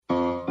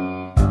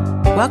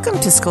Welcome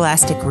to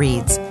Scholastic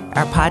Reads,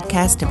 our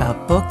podcast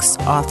about books,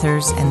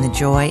 authors, and the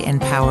joy and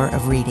power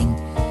of reading.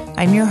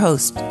 I'm your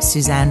host,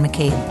 Suzanne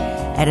McCabe,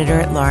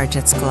 editor-at-large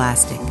at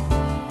Scholastic.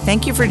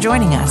 Thank you for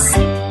joining us.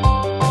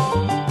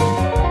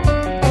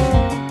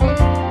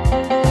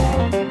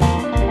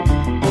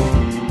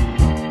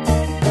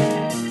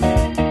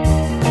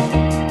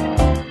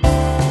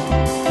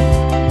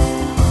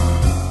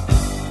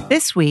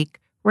 This week,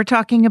 we're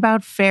talking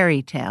about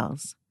fairy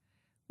tales.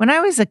 When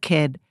I was a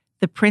kid,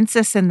 The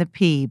Princess and the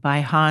Pea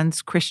by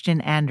Hans Christian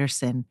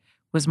Andersen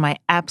was my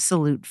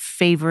absolute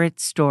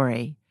favorite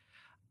story.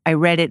 I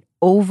read it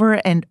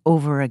over and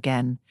over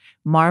again,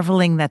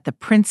 marveling that the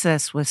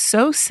princess was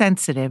so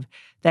sensitive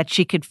that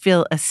she could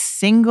feel a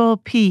single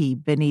pea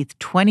beneath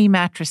 20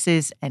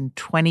 mattresses and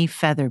 20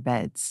 feather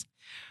beds.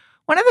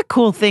 One of the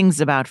cool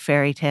things about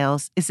fairy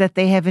tales is that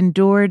they have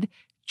endured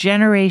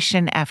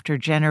generation after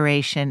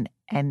generation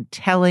and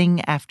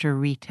telling after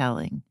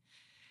retelling.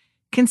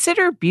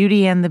 Consider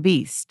Beauty and the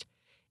Beast.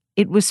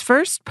 It was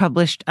first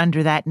published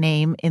under that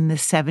name in the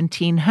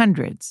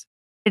 1700s.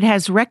 It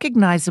has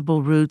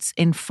recognizable roots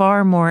in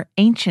far more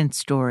ancient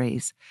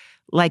stories,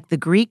 like the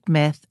Greek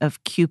myth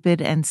of Cupid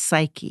and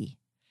Psyche.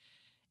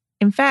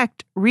 In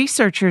fact,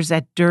 researchers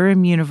at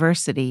Durham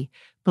University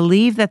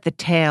believe that the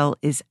tale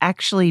is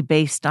actually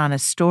based on a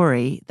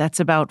story that's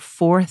about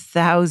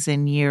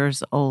 4,000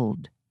 years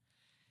old.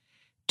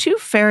 Two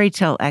fairy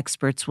tale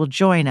experts will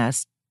join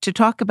us to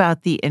talk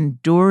about the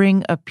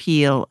enduring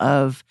appeal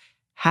of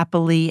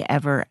Happily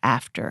Ever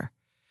After.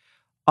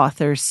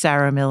 Author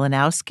Sarah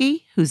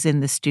Milanowski, who's in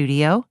the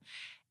studio,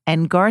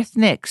 and Garth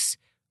Nix,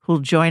 who'll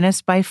join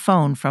us by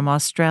phone from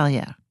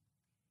Australia.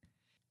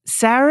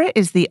 Sarah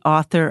is the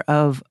author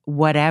of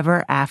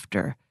Whatever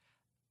After,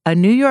 a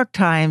New York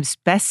Times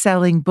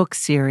best-selling book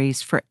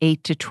series for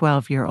 8 to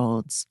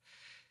 12-year-olds.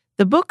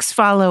 The books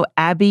follow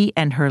Abby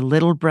and her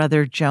little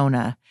brother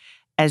Jonah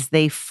as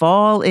they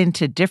fall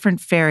into different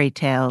fairy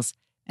tales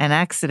and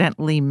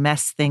accidentally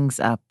mess things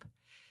up.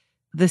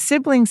 The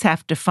siblings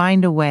have to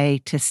find a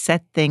way to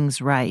set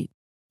things right.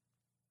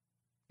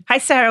 Hi,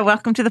 Sarah.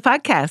 Welcome to the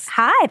podcast.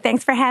 Hi.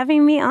 Thanks for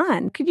having me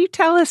on. Could you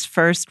tell us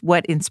first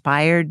what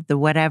inspired the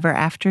Whatever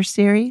After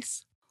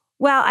series?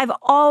 Well, I've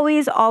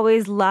always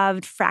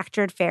loved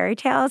fractured fairy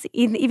tales.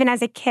 Even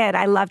as a kid,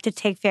 I loved to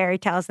take fairy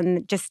tales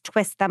and just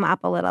twist them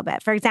up a little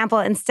bit. For example,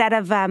 instead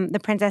of The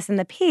Princess and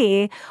the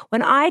Pea,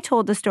 when I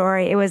told the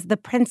story, it was The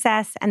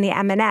Princess and the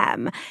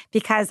M&M,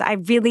 because I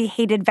really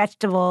hated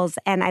vegetables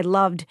and I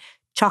loved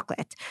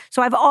chocolate.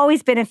 So I've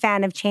always been a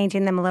fan of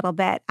changing them a little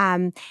bit.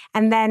 And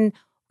then,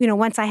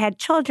 once I had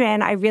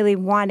children, I really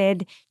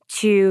wanted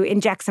to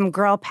inject some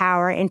girl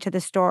power into the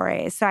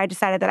stories. So I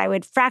decided that I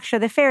would fracture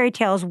the fairy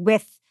tales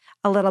with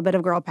a little bit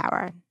of girl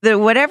power. The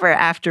Whatever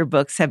After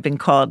books have been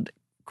called,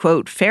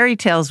 quote, fairy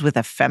tales with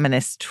a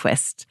feminist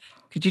twist.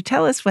 Could you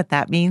tell us what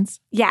that means?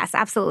 Yes,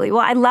 absolutely.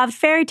 Well, I loved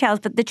fairy tales,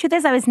 but the truth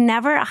is I was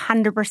never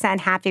 100%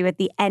 happy with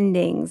the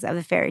endings of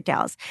the fairy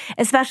tales,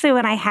 especially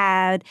when I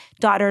had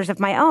daughters of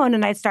my own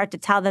and I'd start to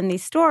tell them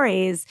these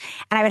stories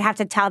and I would have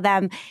to tell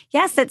them,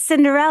 yes, that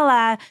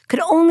Cinderella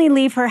could only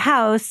leave her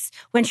house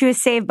when she was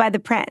saved by the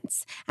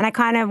prince. And I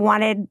kind of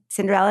wanted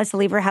Cinderella to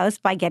leave her house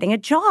by getting a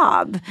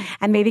job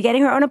and maybe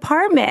getting her own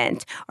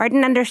apartment. Or I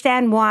didn't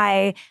understand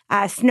why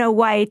Snow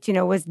White,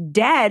 was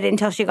dead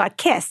until she got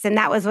kissed and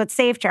that was what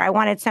saved her. I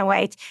wanted Snow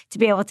White to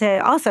be able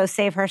to also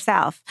save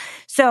herself.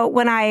 So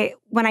when I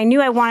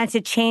knew I wanted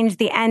to change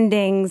the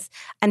endings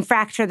and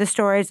fracture the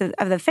stories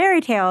of the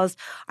fairy tales,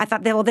 I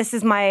thought that, this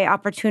is my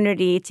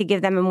opportunity to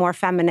give them a more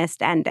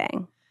feminist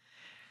ending.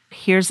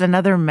 Here's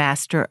another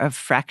master of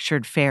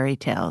fractured fairy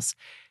tales.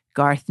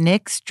 Garth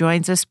Nix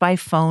joins us by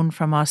phone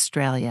from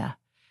Australia.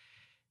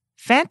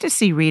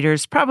 Fantasy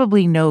readers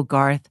probably know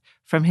Garth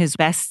from his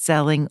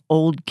best-selling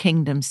Old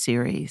Kingdom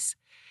series.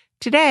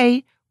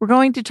 Today, we're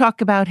going to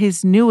talk about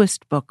his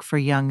newest book for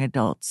young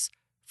adults,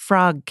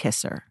 Frog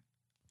Kisser.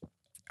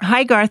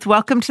 Hi, Garth.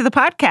 Welcome to the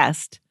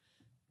podcast.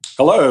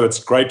 Hello.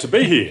 It's great to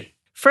be here.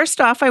 First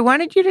off, I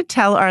wanted you to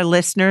tell our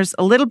listeners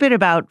a little bit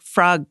about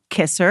Frog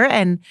Kisser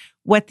and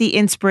what the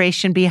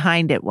inspiration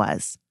behind it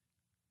was.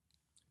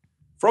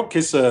 Frog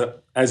Kisser,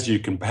 as you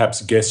can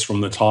perhaps guess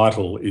from the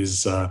title,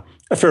 is a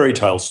fairy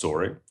tale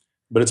story,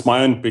 but it's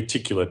my own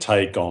particular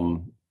take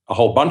on a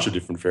whole bunch of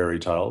different fairy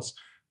tales.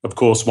 Of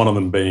course, one of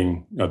them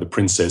being The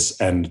Princess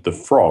and the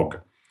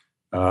Frog.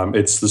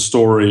 It's the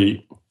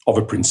story of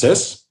a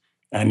princess,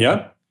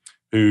 Anya,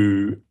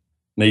 who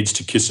needs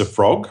to kiss a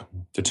frog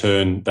to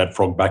turn that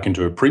frog back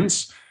into a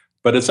prince,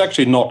 but it's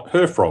actually not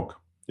her frog.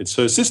 It's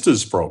her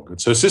sister's frog.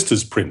 It's her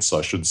sister's prince,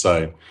 I should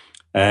say.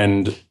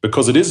 And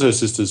because it is her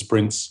sister's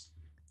prince,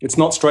 it's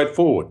not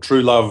straightforward.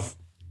 True love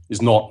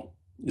is not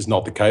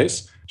the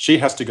case. She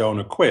has to go on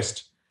a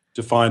quest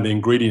to find the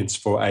ingredients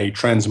for a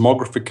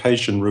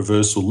transmogrification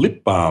reversal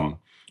lip balm,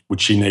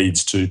 which she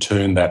needs to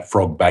turn that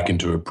frog back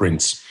into a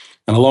prince.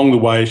 And along the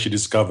way, she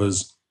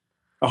discovers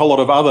a whole lot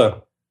of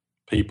other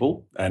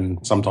people, and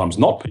sometimes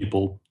not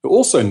people, who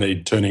also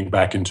need turning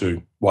back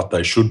into what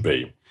they should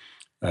be.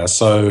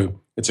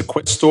 So It's a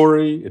quest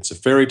story. It's a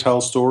fairy tale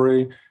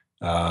story.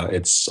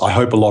 It's, I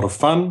hope, a lot of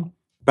fun.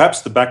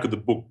 Perhaps the back of the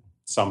book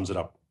sums it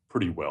up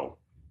pretty well.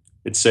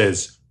 It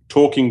says,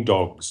 talking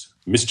dogs,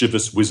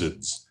 mischievous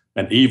wizards,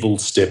 an evil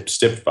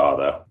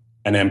stepfather,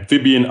 an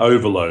amphibian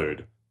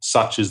overload,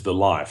 such is the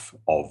life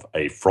of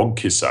a frog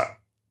kisser.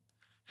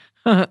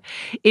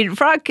 In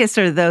Frog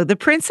Kisser, though, the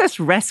princess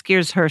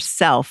rescues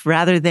herself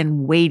rather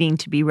than waiting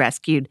to be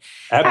rescued.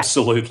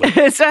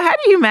 Absolutely. So how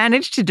do you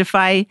manage to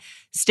defy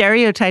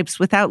stereotypes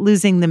without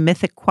losing the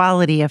mythic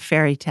quality of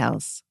fairy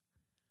tales?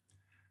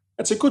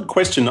 That's a good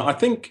question. I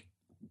think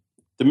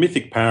the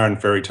mythic power in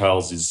fairy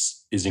tales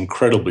is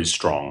incredibly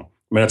strong.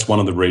 I mean, that's one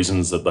of the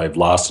reasons that they've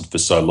lasted for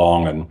so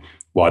long and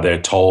why they're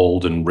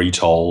told and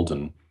retold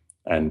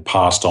and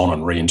passed on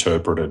and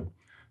reinterpreted.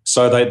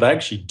 So they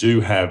actually do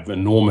have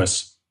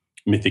enormous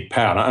mythic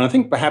power. And I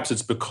think perhaps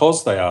it's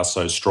because they are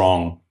so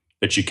strong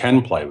that you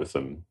can play with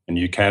them and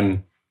you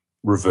can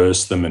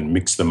reverse them and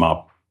mix them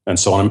up and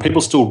so on. And people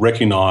still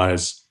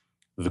recognise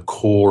the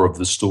core of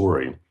the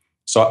story.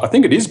 So I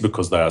think it is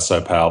because they are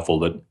so powerful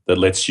that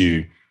lets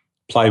you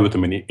play with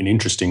them in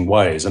interesting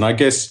ways. And I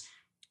guess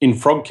in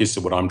Frog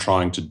Kisser, what I'm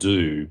trying to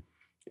do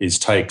is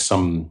take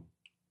some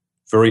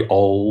very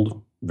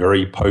old,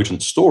 very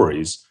potent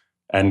stories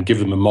and give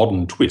them a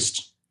modern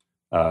twist,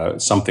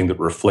 something that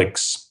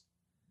reflects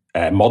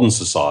our modern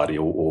society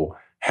or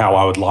how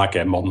I would like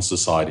our modern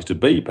society to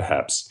be,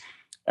 perhaps.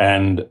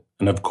 And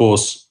of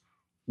course,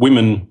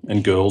 women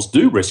and girls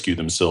do rescue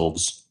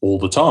themselves all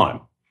the time.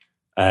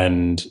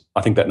 And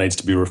I think that needs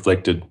to be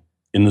reflected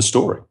in the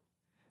story.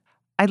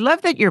 I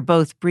love that you're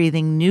both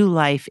breathing new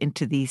life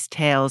into these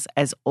tales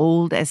as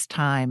old as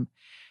time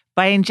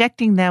by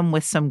injecting them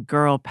with some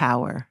girl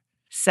power.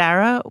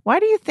 Sarah, why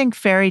do you think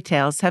fairy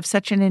tales have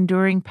such an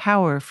enduring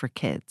power for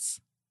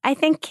kids? I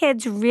think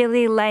kids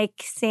really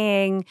like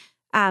seeing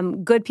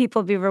good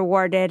people be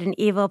rewarded and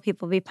evil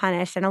people be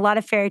punished. And a lot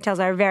of fairy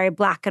tales are very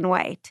black and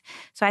white.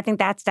 So I think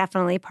that's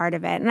definitely part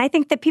of it. And I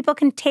think that people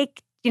can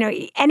take,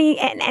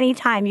 any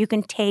time you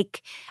can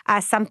take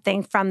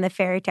something from the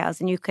fairy tales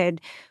and you could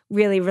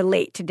really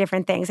relate to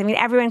different things. I mean,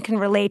 everyone can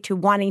relate to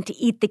wanting to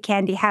eat the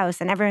candy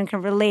house and everyone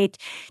can relate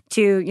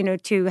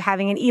to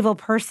having an evil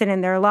person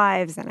in their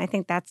lives. And I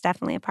think that's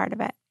definitely a part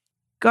of it.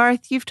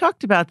 Garth, you've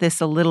talked about this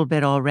a little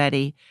bit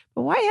already,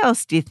 but why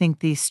else do you think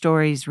these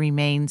stories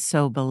remain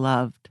so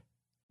beloved?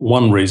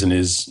 One reason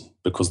is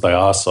because they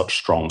are such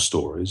strong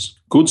stories.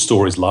 Good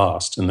stories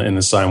last in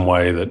the same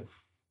way that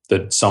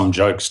some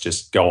jokes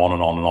just go on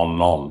and on and on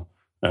and on.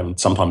 And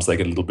sometimes they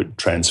get a little bit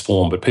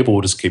transformed, but people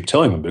will just keep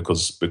telling them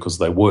because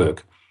they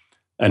work.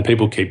 And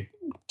people keep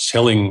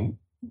telling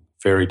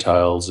fairy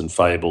tales and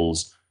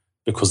fables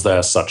because they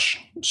are such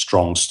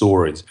strong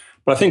stories.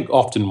 But I think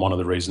often one of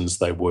the reasons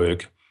they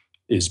work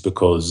is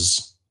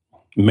because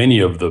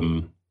many of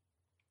them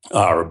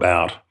are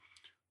about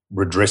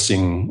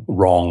redressing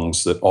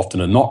wrongs that often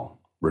are not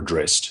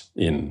redressed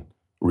in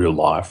real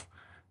life.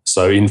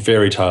 So in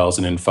fairy tales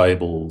and in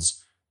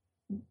fables,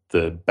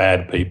 the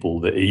bad people,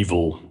 the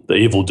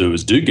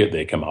evildoers do get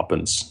their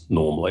comeuppance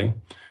normally,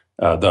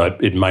 though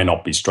it may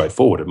not be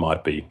straightforward. It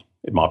might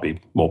be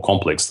more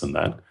complex than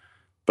that.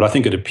 But I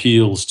think it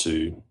appeals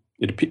to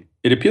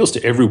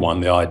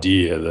everyone, the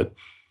idea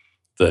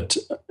that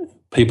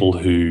people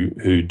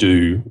who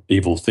do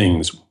evil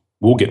things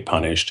will get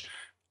punished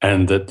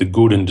and that the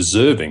good and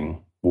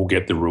deserving will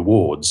get the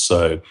rewards.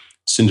 So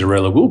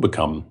Cinderella will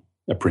become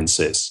a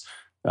princess.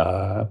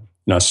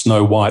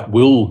 Snow White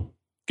will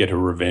get her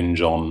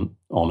revenge on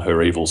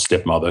her evil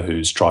stepmother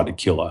who's tried to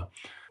kill her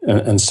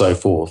and so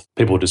forth.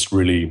 People just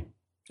really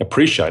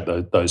appreciate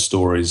those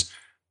stories.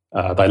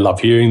 They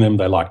love hearing them,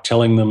 they like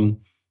telling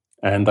them,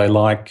 and they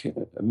like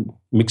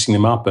mixing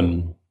them up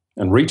and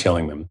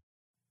retelling them.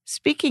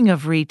 Speaking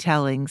of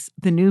retellings,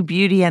 the new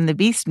Beauty and the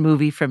Beast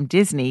movie from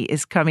Disney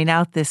is coming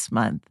out this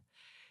month.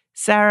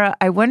 Sarah,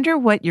 I wonder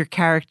what your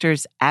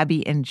characters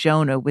Abby and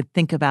Jonah would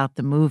think about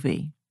the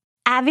movie.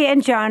 Abby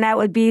and Jonah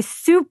would be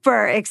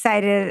super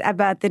excited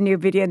about the new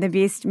Beauty and the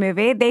Beast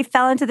movie. They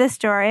fell into the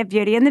story of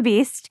Beauty and the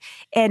Beast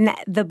in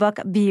the book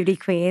Beauty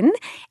Queen,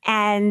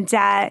 and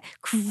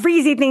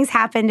crazy things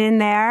happened in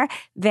there.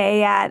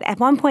 They at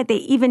one point they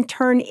even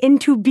turn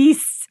into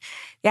beasts.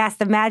 Yes,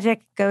 the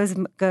magic goes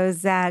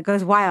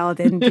wild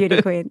in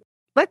Beauty Queen.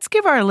 Let's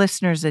give our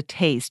listeners a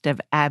taste of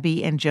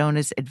Abby and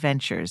Jonah's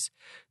adventures.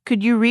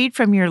 Could you read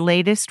from your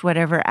latest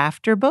Whatever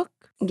After book?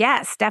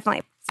 Yes,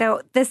 definitely.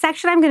 So the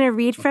section I'm going to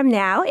read from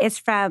now is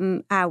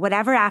from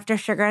Whatever After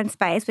Sugar and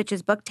Spice, which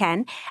is book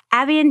 10.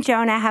 Abby and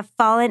Jonah have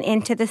fallen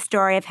into the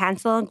story of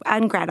Hansel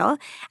and Gretel,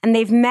 and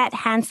they've met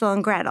Hansel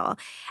and Gretel.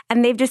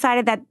 And they've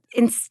decided that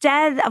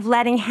instead of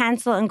letting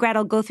Hansel and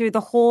Gretel go through the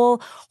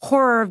whole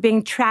horror of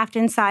being trapped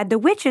inside the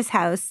witch's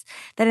house,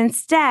 that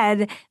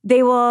instead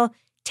they will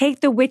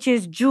take the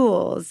witch's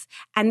jewels,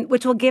 and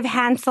which will give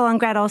Hansel and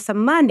Gretel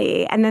some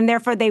money, and then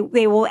therefore they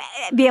will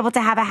be able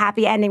to have a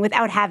happy ending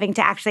without having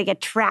to actually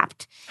get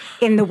trapped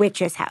in the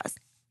witch's house.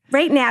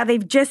 Right now,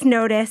 they've just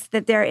noticed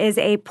that there is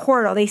a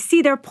portal. They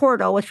see their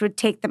portal, which would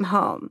take them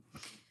home.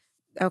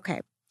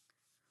 Okay.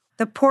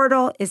 The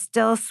portal is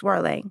still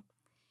swirling.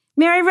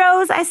 Mary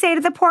Rose, I say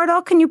to the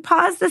portal, can you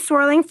pause the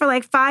swirling for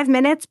like 5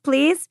 minutes,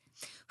 please?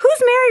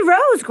 Who's Mary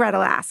Rose?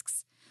 Gretel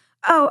asks.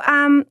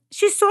 Oh,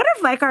 she's sort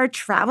of like our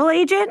travel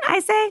agent, I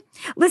say.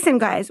 Listen,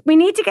 guys, we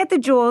need to get the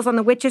jewels on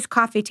the witch's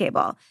coffee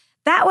table.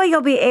 That way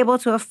you'll be able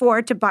to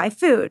afford to buy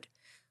food.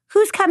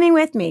 Who's coming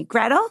with me,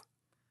 Gretel?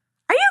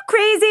 Are you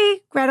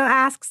crazy? Gretel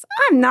asks.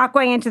 I'm not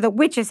going into the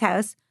witch's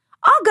house.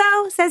 I'll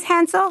go, says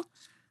Hansel.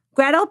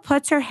 Gretel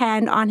puts her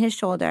hand on his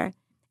shoulder.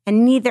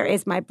 And neither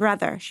is my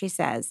brother, she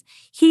says.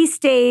 He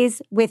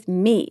stays with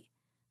me.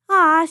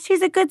 Ah,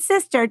 she's a good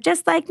sister,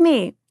 just like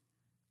me.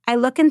 I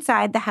look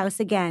inside the house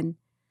again.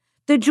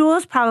 The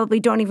jewels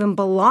probably don't even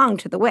belong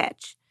to the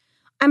witch.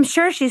 I'm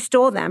sure she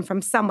stole them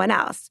from someone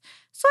else,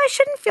 so I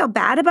shouldn't feel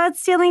bad about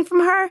stealing from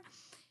her.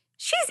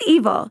 She's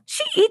evil.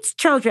 She eats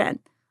children.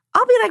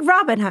 I'll be like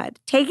Robin Hood,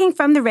 taking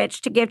from the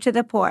rich to give to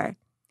the poor.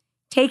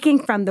 Taking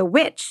from the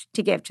witch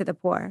to give to the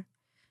poor.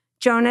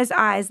 Jonah's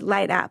eyes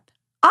light up.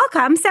 I'll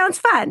come. Sounds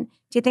fun.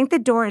 Do you think the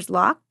door is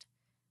locked?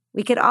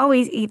 We could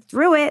always eat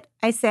through it,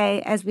 I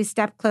say as we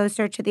step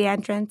closer to the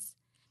entrance.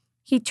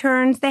 He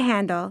turns the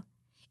handle.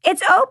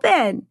 It's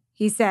open,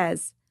 he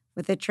says,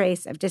 with a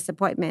trace of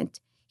disappointment.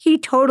 He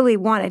totally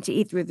wanted to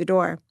eat through the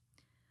door.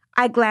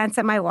 I glance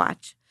at my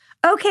watch.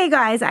 Okay,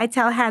 guys, I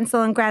tell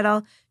Hansel and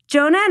Gretel,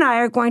 Jonah and I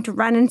are going to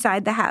run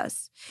inside the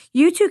house.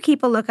 You two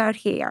keep a lookout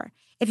here.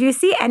 If you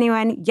see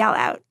anyone, yell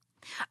out.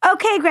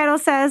 Okay, Gretel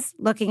says,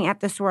 looking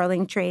at the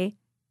swirling tree.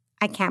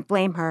 I can't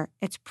blame her.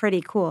 It's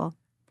pretty cool.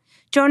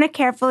 Jonah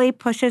carefully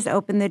pushes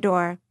open the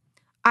door.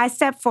 I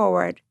step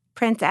forward,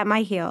 Prince at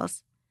my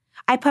heels.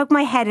 I poke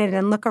my head in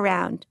and look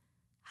around.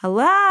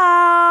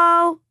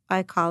 Hello,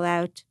 I call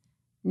out.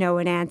 No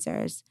one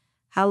answers.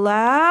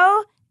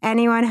 Hello?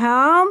 Anyone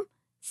home?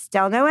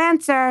 Still no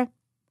answer.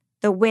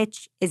 The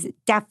witch is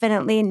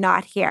definitely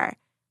not here.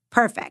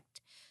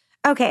 Perfect.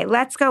 Okay,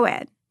 let's go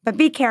in. But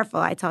be careful,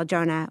 I tell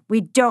Jonah.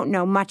 We don't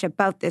know much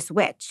about this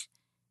witch.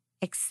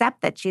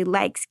 Except that she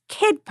likes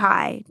kid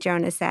pie,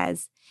 Jonah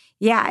says.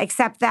 Yeah,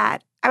 except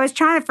that. I was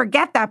trying to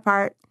forget that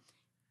part.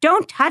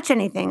 Don't touch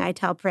anything, I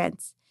tell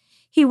Prince.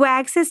 He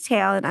wags his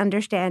tail in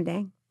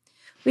understanding.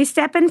 We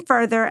step in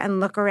further and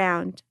look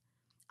around.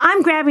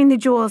 I'm grabbing the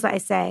jewels, I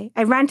say.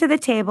 I run to the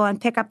table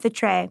and pick up the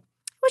tray.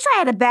 Wish I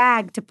had a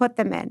bag to put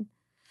them in.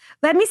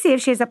 Let me see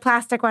if she has a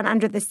plastic one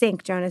under the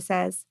sink, Jonah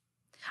says.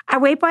 I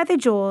wait by the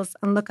jewels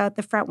and look out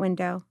the front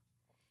window.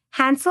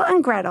 Hansel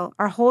and Gretel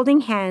are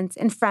holding hands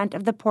in front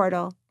of the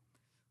portal.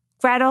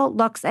 Gretel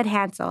looks at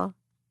Hansel.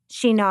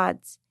 She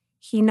nods.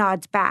 He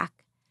nods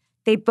back.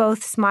 They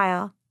both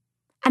smile.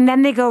 And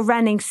then they go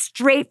running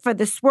straight for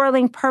the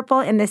swirling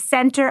purple in the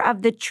center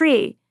of the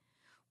tree.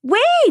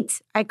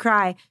 Wait, I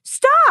cry.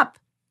 Stop!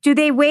 Do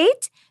they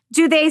wait?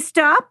 Do they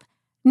stop?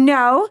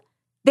 No,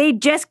 they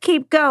just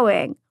keep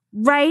going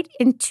right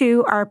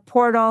into our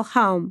portal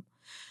home.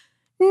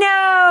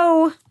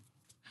 No!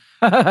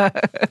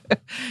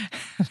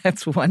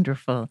 That's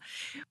wonderful.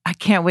 I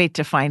can't wait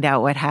to find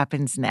out what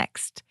happens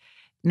next.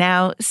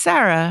 Now,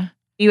 Sarah,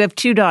 you have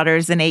 2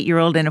 daughters, an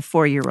 8-year-old and a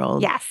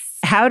 4-year-old. Yes.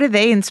 How do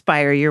they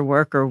inspire your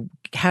work, or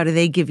how do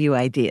they give you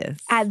ideas?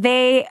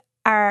 They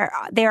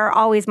are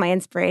always my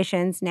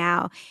inspirations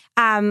now.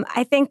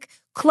 I think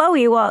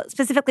Chloe, well,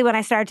 specifically when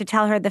I started to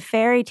tell her the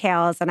fairy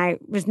tales and I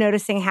was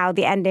noticing how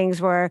the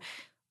endings were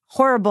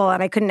horrible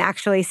and I couldn't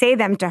actually say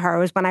them to her,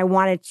 was when I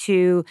wanted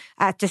to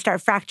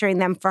start fracturing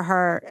them for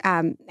her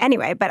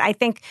anyway. But I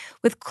think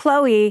with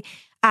Chloe,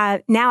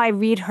 now I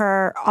read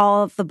her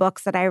all of the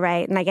books that I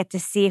write and I get to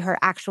see her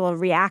actual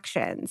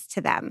reactions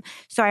to them.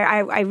 So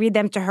I read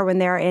them to her when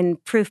they're in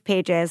proof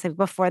pages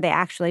before they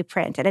actually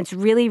print. And it's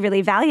really,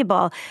 really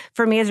valuable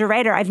for me as a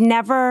writer. I've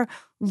never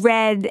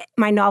read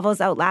my novels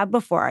out loud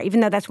before,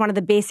 even though that's one of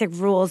the basic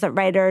rules that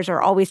writers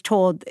are always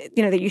told,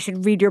 that you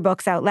should read your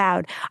books out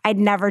loud. I'd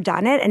never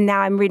done it. And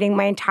now I'm reading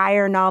my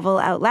entire novel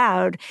out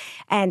loud.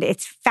 And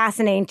it's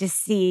fascinating to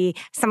see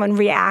someone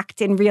react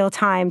in real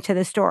time to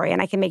the story.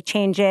 And I can make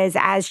changes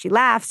as she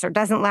laughs or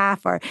doesn't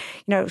laugh. Or,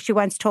 she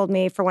once told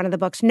me for one of the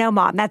books, no,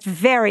 Mom, that's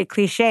very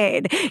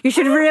cliched. You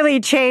should really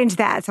change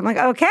that. So I'm like,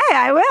 okay,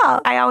 I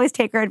will. I always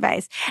take her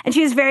advice. And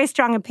she has very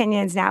strong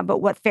opinions now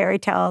about what fairy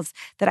tales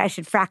that I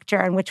should fracture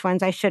and which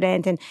ones I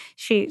shouldn't. And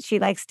she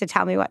likes to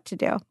tell me what to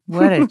do.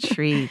 What a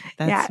treat.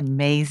 That's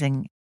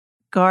amazing.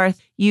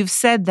 Garth, you've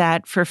said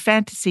that for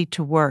fantasy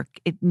to work,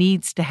 it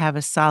needs to have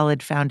a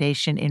solid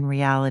foundation in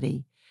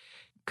reality.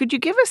 Could you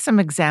give us some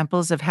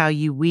examples of how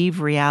you weave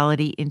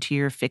reality into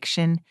your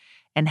fiction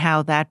and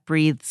how that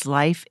breathes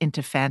life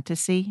into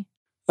fantasy?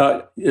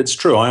 It's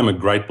true. I am a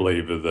great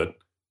believer that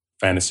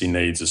fantasy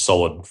needs a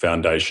solid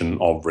foundation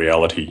of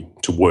reality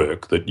to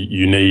work, that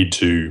you need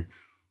to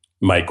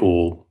make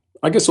all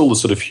the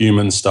sort of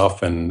human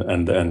stuff and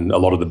a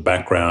lot of the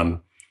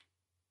background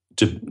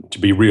to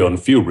be real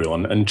and feel real.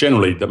 And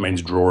generally that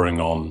means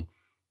drawing on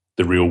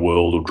the real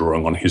world or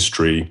drawing on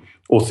history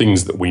or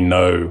things that we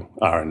know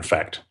are in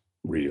fact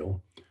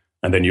real.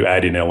 And then you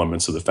add in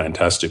elements of the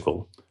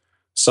fantastical.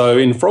 So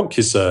in Frog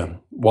Kisser,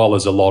 while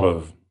there's a lot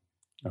of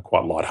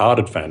quite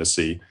lighthearted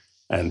fantasy,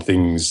 and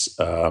things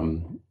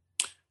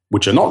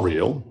which are not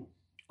real.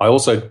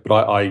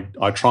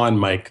 I try and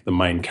make the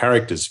main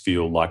characters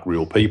feel like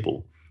real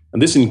people.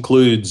 And this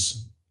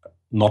includes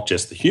not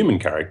just the human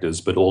characters,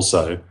 but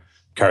also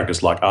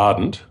characters like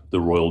Ardent, the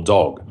royal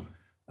dog,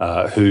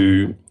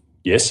 who,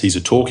 yes, he's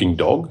a talking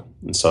dog.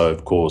 And so,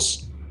 of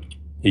course,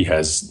 he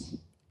has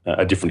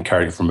a different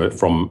character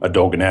from a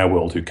dog in our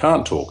world who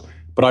can't talk.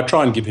 But I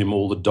try and give him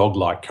all the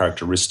dog-like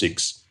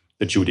characteristics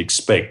that you would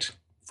expect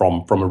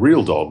from a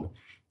real dog.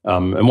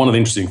 And one of the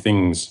interesting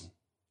things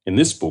in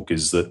this book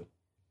is that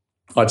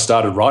I'd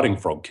started writing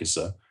Frog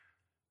Kisser,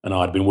 and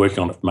I'd been working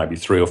on it for maybe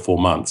 3 or 4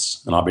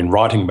 months, and I've been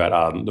writing about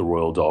Ardent, the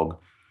royal dog.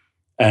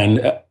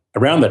 And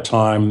around that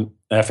time,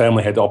 our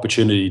family had the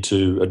opportunity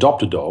to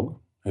adopt a dog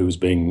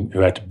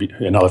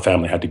another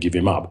family had to give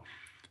him up.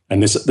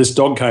 And this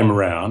dog came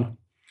around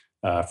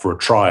for a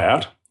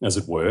tryout, as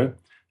it were,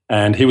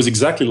 and he was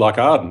exactly like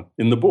Ardent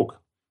in the book.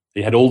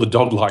 He had all the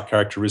dog-like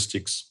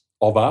characteristics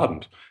of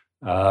Ardent.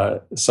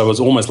 So it was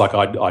almost like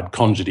I'd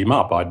conjured him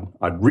up.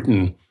 I'd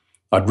written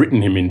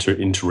him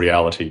into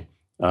reality.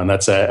 And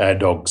that's our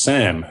dog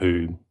Sam,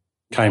 who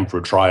came for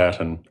a tryout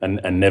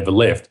and never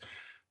left.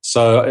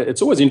 So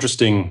it's always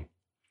interesting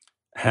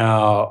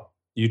how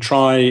you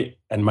try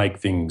and make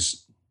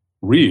things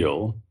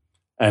real,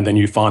 and then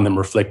you find them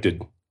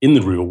reflected in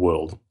the real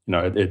world. You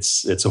know,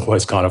 it's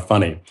always kind of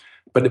funny.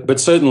 But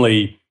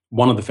certainly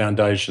one of the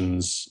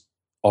foundations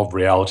of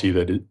reality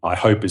that I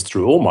hope is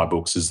through all my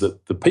books is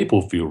that the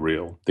people feel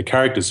real, the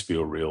characters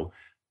feel real,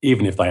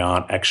 even if they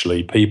aren't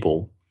actually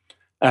people.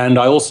 And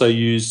I also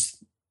use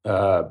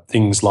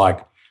things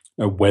like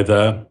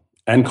weather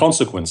and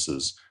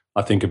consequences,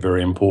 I think, are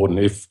very important.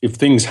 If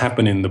things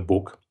happen in the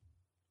book,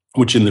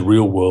 which in the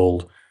real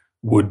world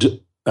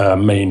would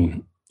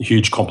mean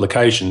huge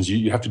complications,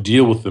 you have to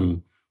deal with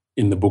them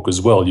in the book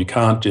as well. You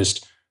can't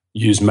just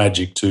use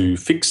magic to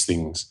fix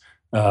things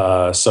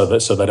so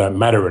they don't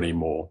matter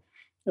anymore.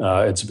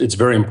 It's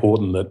very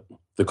important that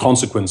the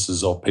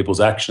consequences of people's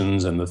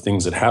actions and the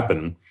things that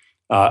happen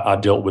are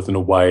dealt with in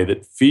a way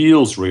that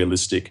feels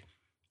realistic,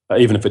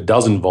 even if it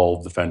does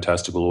involve the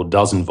fantastical or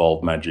does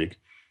involve magic.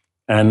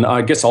 And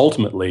I guess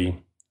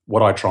ultimately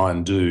what I try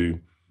and do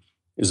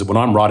is that when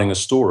I'm writing a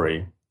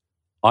story,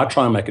 I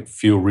try and make it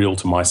feel real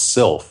to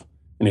myself.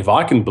 And if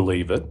I can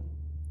believe it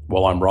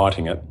while I'm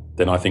writing it,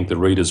 then I think the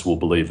readers will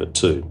believe it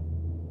too.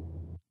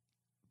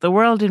 The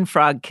world in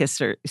Frog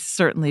Kisser is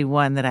certainly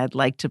one that I'd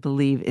like to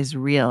believe is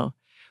real.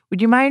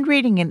 Would you mind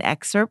reading an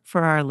excerpt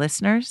for our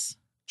listeners?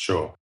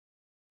 Sure.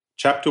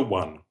 Chapter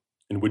 1,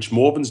 in which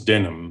Morven's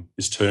denim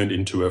is turned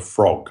into a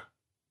frog.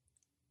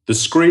 The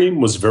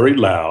scream was very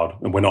loud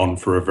and went on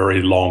for a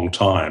very long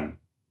time.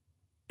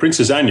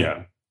 Princess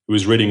Anya, who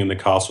was reading in the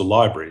castle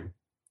library,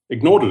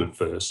 ignored it at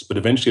first, but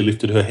eventually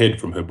lifted her head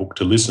from her book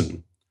to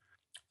listen.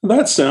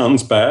 "That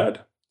sounds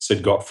bad,"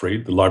 said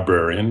Gottfried, the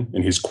librarian,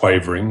 in his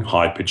quavering,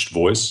 high-pitched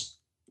voice.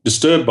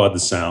 Disturbed by the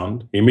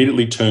sound, he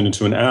immediately turned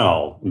into an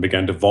owl and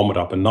began to vomit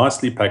up a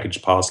nicely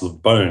packaged parcel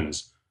of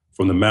bones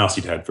from the mouse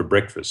he'd had for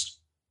breakfast.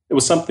 It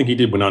was something he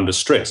did when under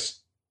stress.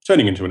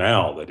 Turning into an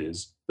owl, that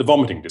is. The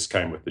vomiting just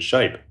came with the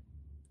shape.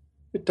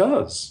 "It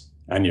does,"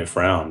 Anya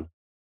frowned.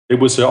 It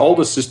was her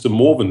older sister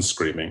Morven's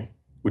screaming,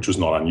 which was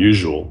not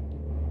unusual,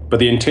 but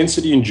the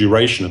intensity and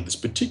duration of this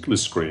particular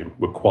scream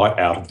were quite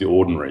out of the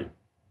ordinary.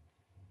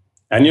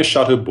 Anya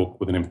shut her book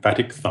with an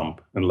emphatic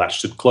thump and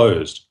latched it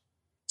closed,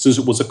 since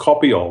it was a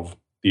copy of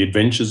The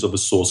Adventures of a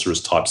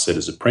Sorceress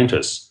Typesetter's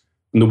Apprentice,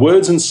 and the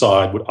words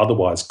inside would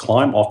otherwise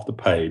climb off the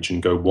page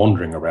and go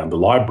wandering around the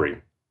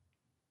library.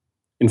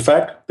 In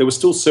fact, there were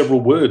still several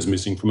words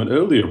missing from an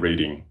earlier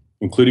reading,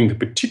 including the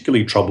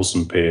particularly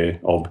troublesome pair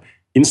of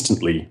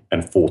instantly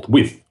and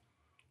forthwith,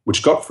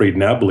 which Gottfried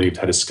now believed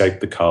had escaped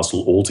the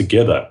castle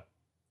altogether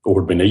or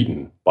had been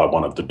eaten by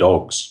one of the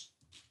dogs.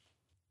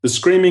 The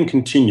screaming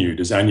continued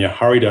as Anya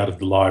hurried out of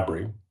the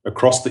library,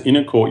 across the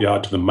inner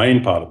courtyard to the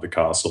main part of the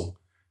castle,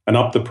 and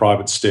up the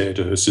private stair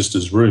to her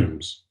sister's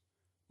rooms.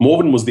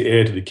 Morven was the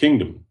heir to the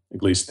kingdom,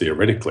 at least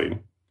theoretically,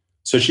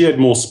 so she had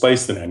more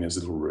space than Anya's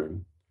little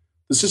room.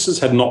 The sisters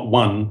had not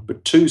one,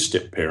 but 2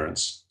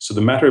 step-parents, so the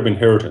matter of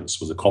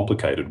inheritance was a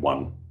complicated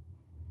one.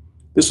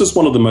 This was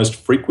one of the most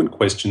frequent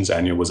questions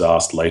Anya was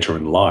asked later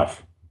in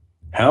life.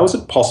 How is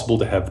it possible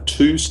to have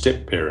 2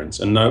 step-parents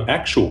and no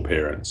actual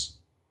parents?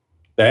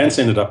 The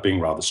answer ended up being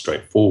rather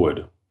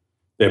straightforward.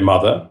 Their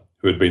mother,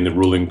 who had been the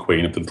ruling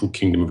queen of the little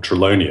kingdom of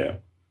Trelonia,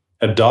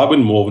 had died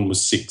when Morven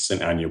was 6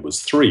 and Anya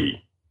was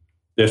 3.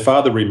 Their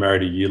father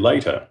remarried a year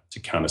later to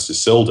Countess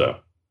Iselda.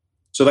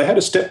 So they had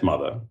a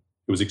stepmother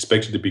who was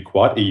expected to be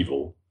quite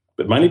evil,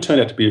 but mainly turned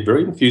out to be a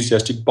very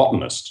enthusiastic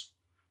botanist.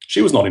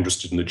 She was not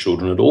interested in the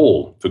children at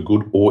all, for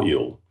good or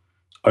ill,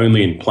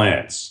 only in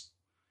plants.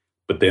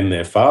 But then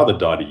their father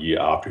died a year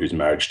after his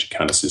marriage to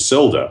Countess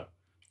Iselda,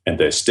 and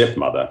their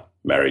stepmother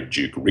married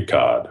Duke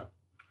Rickard.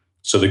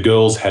 So the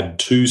girls had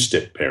 2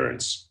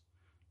 step-parents.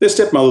 Their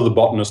stepmother, the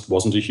botanist,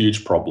 wasn't a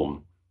huge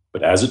problem,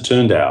 but as it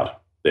turned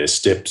out, their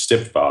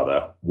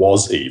stepfather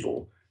was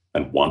evil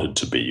and wanted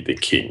to be the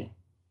king.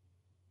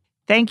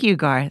 Thank you,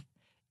 Garth.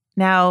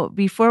 Now,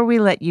 before we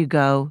let you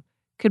go,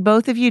 could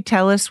both of you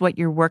tell us what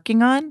you're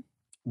working on?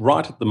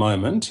 Right at the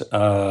moment,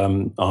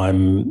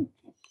 I'm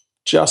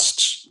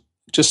just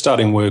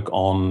starting work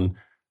on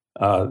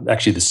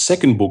actually the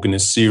second book in a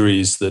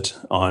series that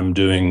I'm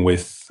doing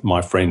with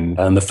my friend.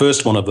 And the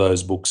first one of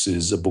those books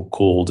is a book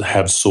called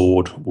Have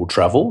Sword Will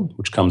Travel,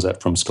 which comes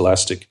out from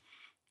Scholastic,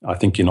 I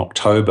think in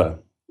October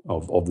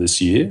of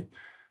this year.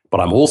 But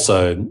I'm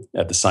also,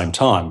 at the same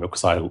time,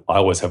 because I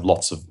always have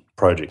lots of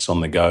projects on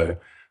the go,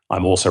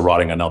 I'm also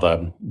writing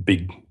another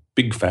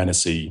big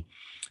fantasy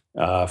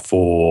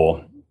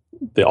for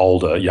the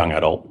older young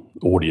adult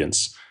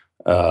audience,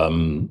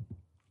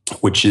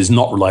 which is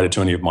not related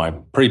to any of my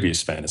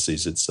previous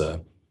fantasies. It's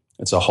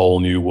a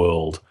whole new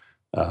world.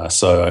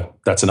 So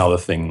that's another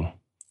thing,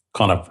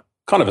 kind of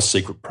a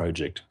secret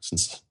project,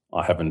 since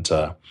I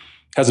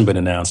hasn't been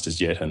announced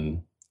as yet,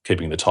 and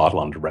keeping the title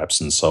under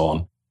wraps and so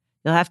on.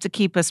 You'll have to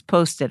keep us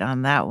posted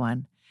on that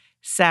one.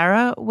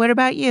 Sarah, what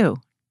about you?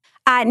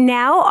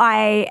 Now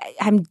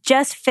I'm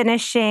just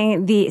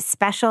finishing the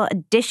special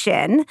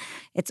edition.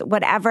 It's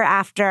Whatever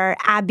After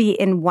Abby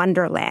in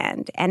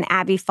Wonderland. And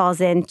Abby falls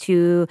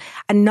into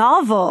a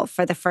novel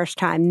for the first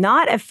time,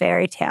 not a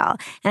fairy tale.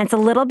 And it's a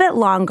little bit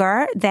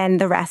longer than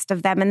the rest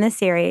of them in the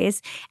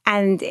series.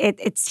 And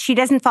she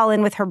doesn't fall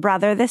in with her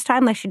brother this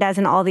time like she does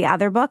in all the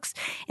other books.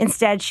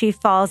 Instead, she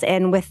falls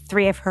in with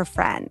 3 of her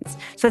friends.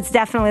 So it's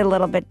definitely a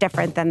little bit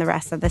different than the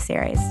rest of the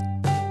series.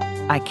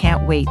 I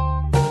can't wait.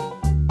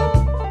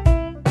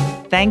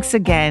 Thanks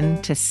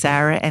again to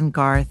Sarah and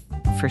Garth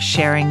for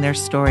sharing their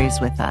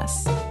stories with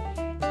us.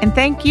 And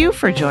thank you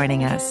for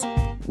joining us.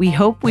 We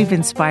hope we've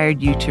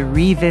inspired you to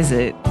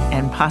revisit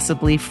and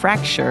possibly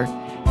fracture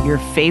your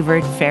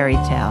favorite fairy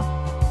tale.